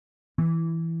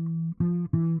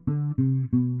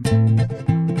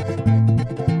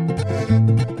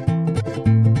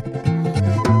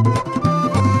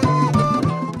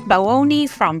Bawoni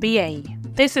from BA.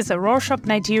 This is a Rorschach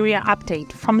Nigeria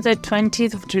update from the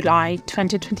 20th of July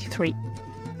 2023.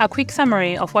 A quick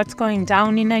summary of what's going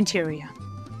down in Nigeria.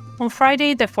 On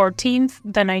Friday the 14th,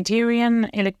 the Nigerian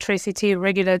Electricity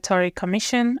Regulatory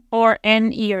Commission, or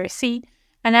NERC,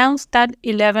 announced that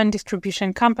 11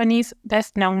 distribution companies,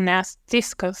 best known as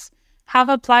DisCos, have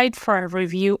applied for a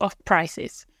review of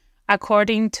prices.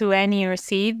 According to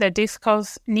NERC, the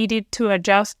DisCos needed to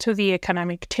adjust to the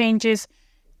economic changes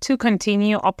to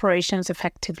continue operations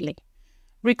effectively.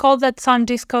 Recall that some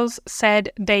DisCos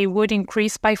said they would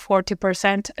increase by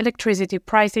 40% electricity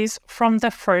prices from the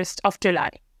 1st of July.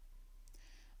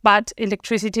 But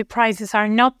electricity prices are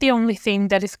not the only thing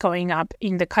that is going up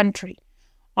in the country.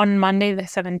 On Monday the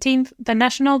 17th, the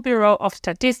National Bureau of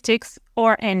Statistics,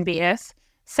 or NBS,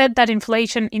 said that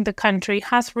inflation in the country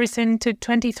has risen to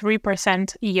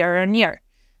 23% year-on-year.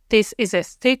 This is a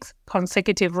sixth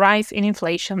consecutive rise in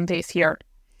inflation this year.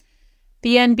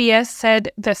 The NBS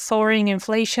said the soaring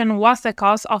inflation was the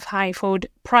cause of high food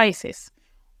prices.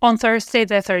 On Thursday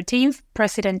the 13th,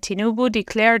 President Tinubu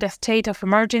declared a state of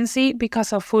emergency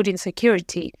because of food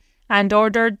insecurity and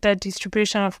ordered the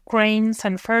distribution of grains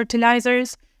and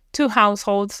fertilizers to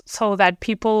households so that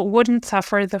people wouldn't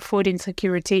suffer the food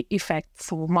insecurity effect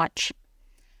so much.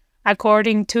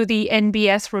 According to the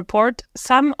NBS report,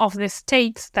 some of the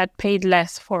states that paid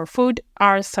less for food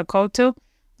are Sokoto,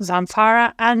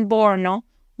 Zamfara, and Borno,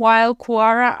 while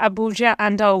Kwara, Abuja,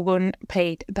 and Ogun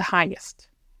paid the highest.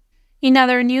 In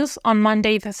other news, on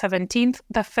Monday the 17th,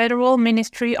 the Federal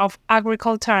Ministry of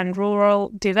Agriculture and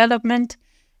Rural Development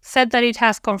said that it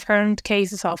has confirmed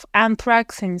cases of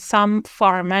anthrax in some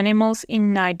farm animals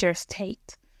in Niger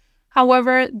State.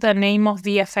 However, the name of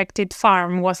the affected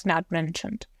farm was not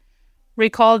mentioned.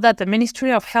 Recall that the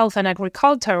Ministry of Health and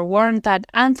Agriculture warned that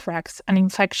anthrax, an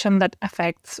infection that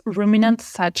affects ruminants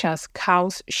such as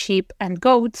cows, sheep, and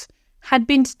goats, had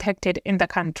been detected in the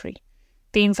country.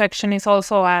 The infection is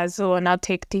also a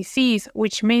zoonotic disease,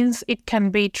 which means it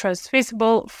can be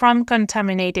transmissible from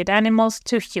contaminated animals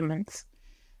to humans.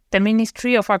 The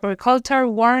Ministry of Agriculture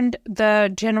warned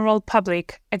the general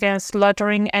public against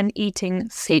slaughtering and eating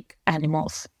sick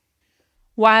animals.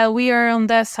 While we are on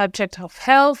the subject of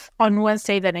health, on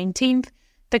Wednesday the 19th,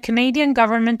 the Canadian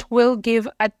government will give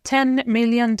a $10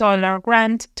 million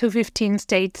grant to 15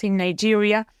 states in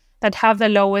Nigeria that have the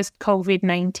lowest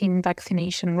COVID-19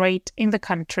 vaccination rate in the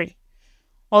country.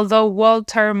 Although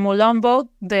Walter Mulombo,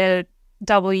 the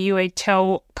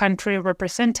WHO country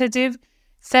representative,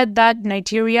 said that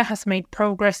Nigeria has made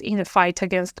progress in the fight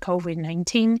against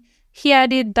COVID-19, he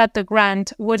added that the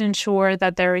grant would ensure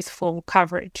that there is full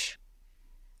coverage.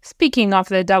 Speaking of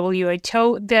the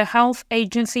WHO, the health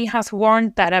agency has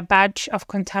warned that a batch of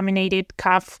contaminated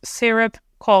cough syrup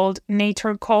called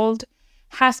Nature Cold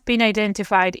has been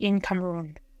identified in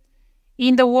Cameroon.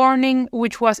 In the warning,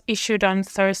 which was issued on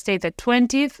Thursday the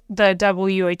 20th, the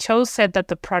WHO said that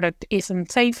the product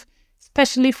isn't safe,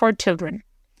 especially for children.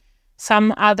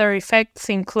 Some other effects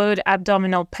include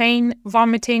abdominal pain,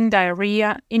 vomiting,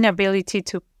 diarrhea, inability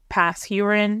to pass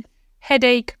urine,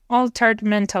 headache, altered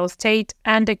mental state,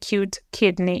 and acute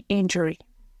kidney injury.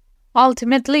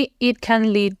 Ultimately, it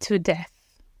can lead to death.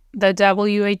 The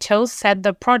WHO said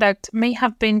the product may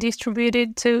have been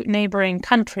distributed to neighboring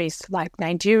countries like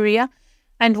Nigeria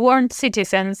and warned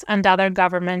citizens and other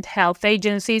government health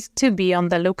agencies to be on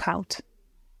the lookout.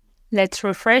 Let's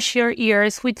refresh your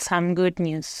ears with some good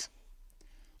news.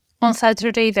 On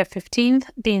Saturday the 15th,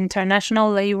 the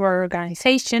International Labour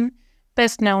Organization,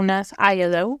 best known as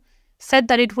ILO, said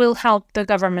that it will help the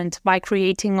government by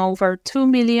creating over 2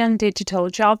 million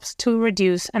digital jobs to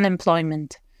reduce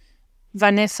unemployment.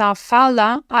 Vanessa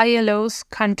Fala, ILO's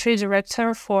country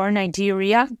director for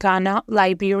Nigeria, Ghana,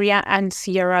 Liberia, and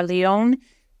Sierra Leone,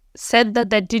 said that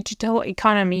the digital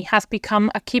economy has become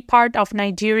a key part of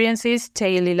Nigerians'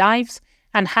 daily lives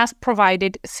and has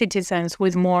provided citizens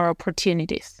with more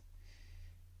opportunities.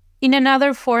 In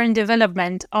another foreign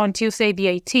development, on Tuesday the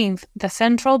 18th, the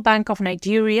Central Bank of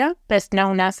Nigeria, best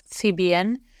known as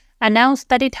CBN, announced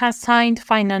that it has signed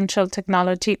financial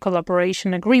technology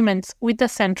collaboration agreements with the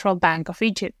Central Bank of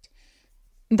Egypt.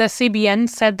 The CBN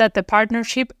said that the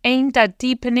partnership aimed at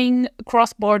deepening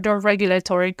cross-border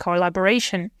regulatory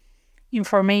collaboration,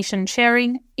 information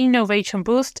sharing, innovation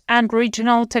boost, and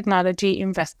regional technology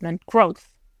investment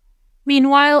growth.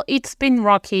 Meanwhile, it's been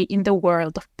rocky in the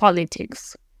world of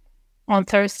politics. On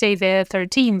Thursday the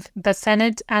 13th, the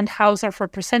Senate and House of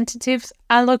Representatives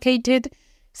allocated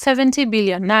 70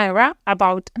 billion naira,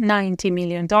 about $90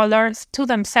 million, to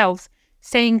themselves,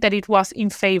 saying that it was in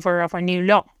favor of a new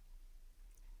law.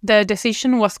 The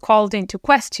decision was called into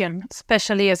question,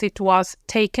 especially as it was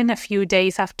taken a few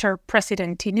days after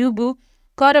President Tinubu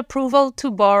got approval to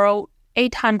borrow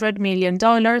 $800 million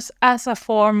as a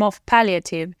form of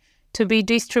palliative to be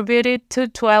distributed to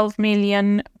 12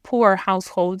 million poor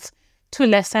households to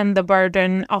lessen the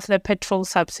burden of the petrol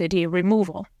subsidy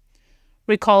removal.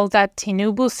 Recall that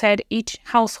Tinubu said each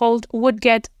household would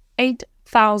get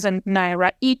 8,000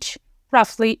 naira each,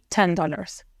 roughly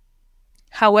 $10.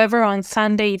 However, on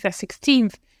Sunday the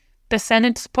 16th, the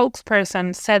Senate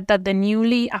spokesperson said that the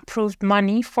newly approved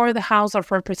money for the House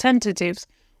of Representatives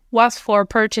was for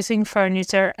purchasing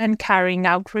furniture and carrying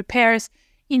out repairs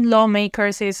in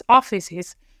lawmakers'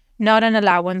 offices, not an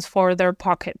allowance for their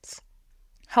pockets.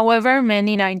 However,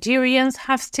 many Nigerians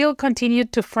have still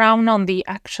continued to frown on the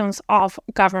actions of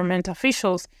government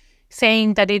officials,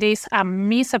 saying that it is a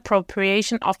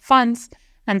misappropriation of funds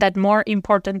and that more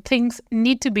important things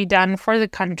need to be done for the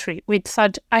country with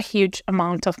such a huge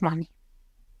amount of money.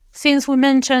 Since we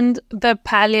mentioned the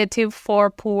palliative for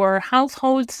poor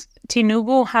households,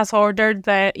 Tinubu has ordered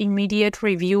the immediate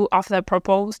review of the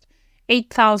proposed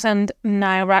 8,000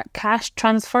 naira cash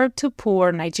transfer to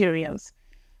poor Nigerians.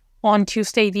 On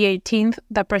Tuesday the 18th,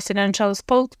 the presidential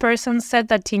spokesperson said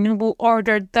that Tinubu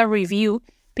ordered the review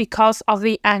because of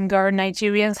the anger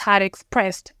Nigerians had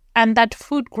expressed, and that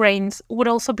food grains would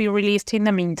also be released in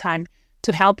the meantime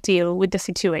to help deal with the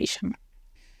situation.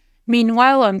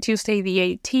 Meanwhile, on Tuesday the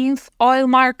 18th, oil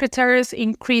marketers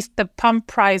increased the pump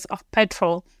price of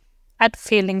petrol at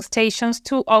filling stations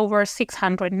to over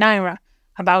 600 naira,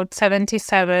 about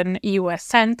 77 US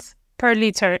cents per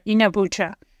liter in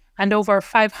Abuja, and over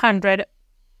 500,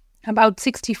 about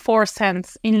 64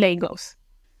 cents in Lagos.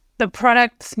 The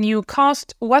product's new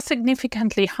cost was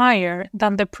significantly higher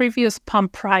than the previous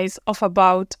pump price of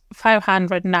about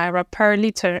 500 naira per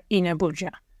liter in Abuja.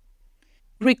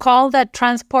 Recall that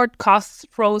transport costs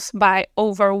rose by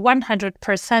over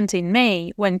 100% in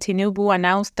May when Tinubu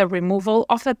announced the removal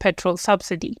of the petrol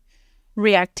subsidy.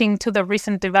 Reacting to the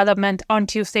recent development on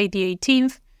Tuesday the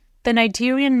 18th, the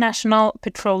Nigerian National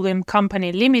Petroleum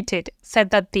Company Limited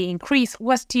said that the increase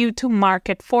was due to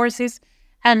market forces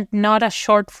and not a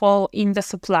shortfall in the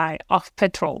supply of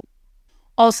petrol.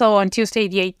 Also on Tuesday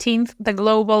the 18th, the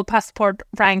Global Passport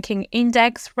Ranking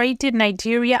Index rated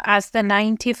Nigeria as the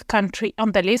 90th country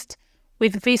on the list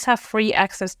with visa-free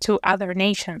access to other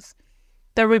nations.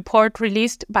 The report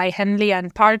released by Henley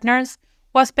and Partners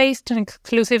was based on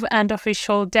exclusive and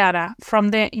official data from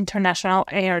the International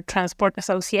Air Transport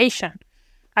Association.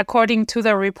 According to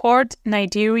the report,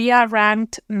 Nigeria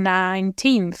ranked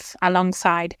 19th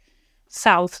alongside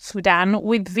South Sudan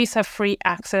with visa-free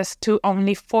access to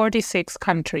only 46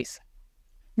 countries.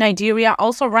 Nigeria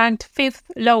also ranked 5th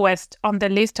lowest on the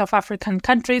list of African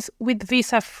countries with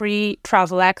visa-free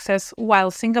travel access, while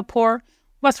Singapore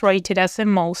was rated as the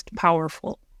most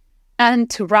powerful. And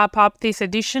to wrap up this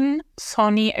edition,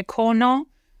 Sonny Ekono,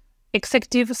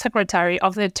 Executive Secretary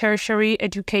of the Tertiary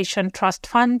Education Trust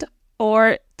Fund,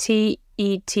 or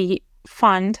TET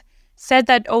Fund, said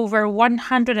that over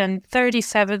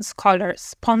 137 scholars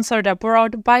sponsored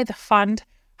abroad by the fund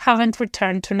haven't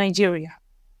returned to Nigeria.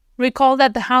 Recall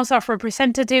that the House of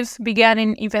Representatives began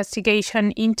an investigation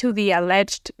into the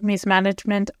alleged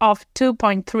mismanagement of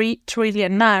 2.3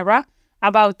 trillion naira,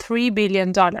 about $3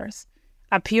 billion.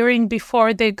 Appearing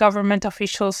before the government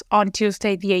officials on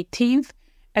Tuesday the 18th,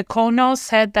 Ekono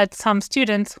said that some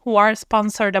students who are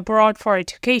sponsored abroad for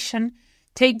education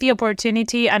take the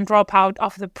opportunity and drop out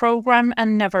of the program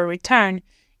and never return,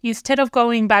 instead of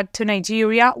going back to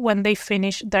Nigeria when they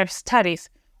finish their studies,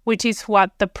 which is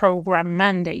what the program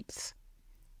mandates.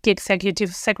 The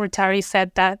executive secretary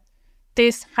said that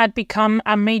this had become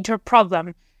a major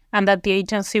problem and that the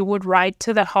agency would write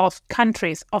to the host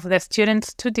countries of the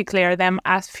students to declare them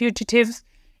as fugitives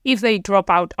if they drop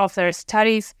out of their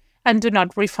studies and do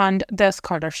not refund the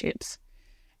scholarships.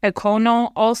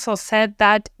 Ekono also said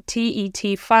that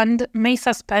TET Fund may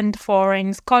suspend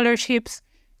foreign scholarships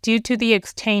due to the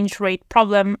exchange rate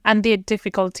problem and the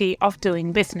difficulty of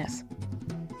doing business.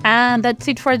 And that's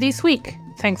it for this week.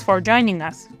 Thanks for joining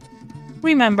us.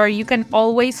 Remember, you can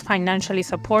always financially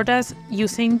support us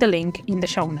using the link in the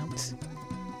show notes.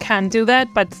 Can't do that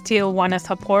but still want to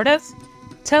support us?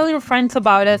 Tell your friends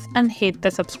about us and hit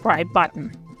the subscribe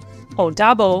button. O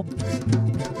double!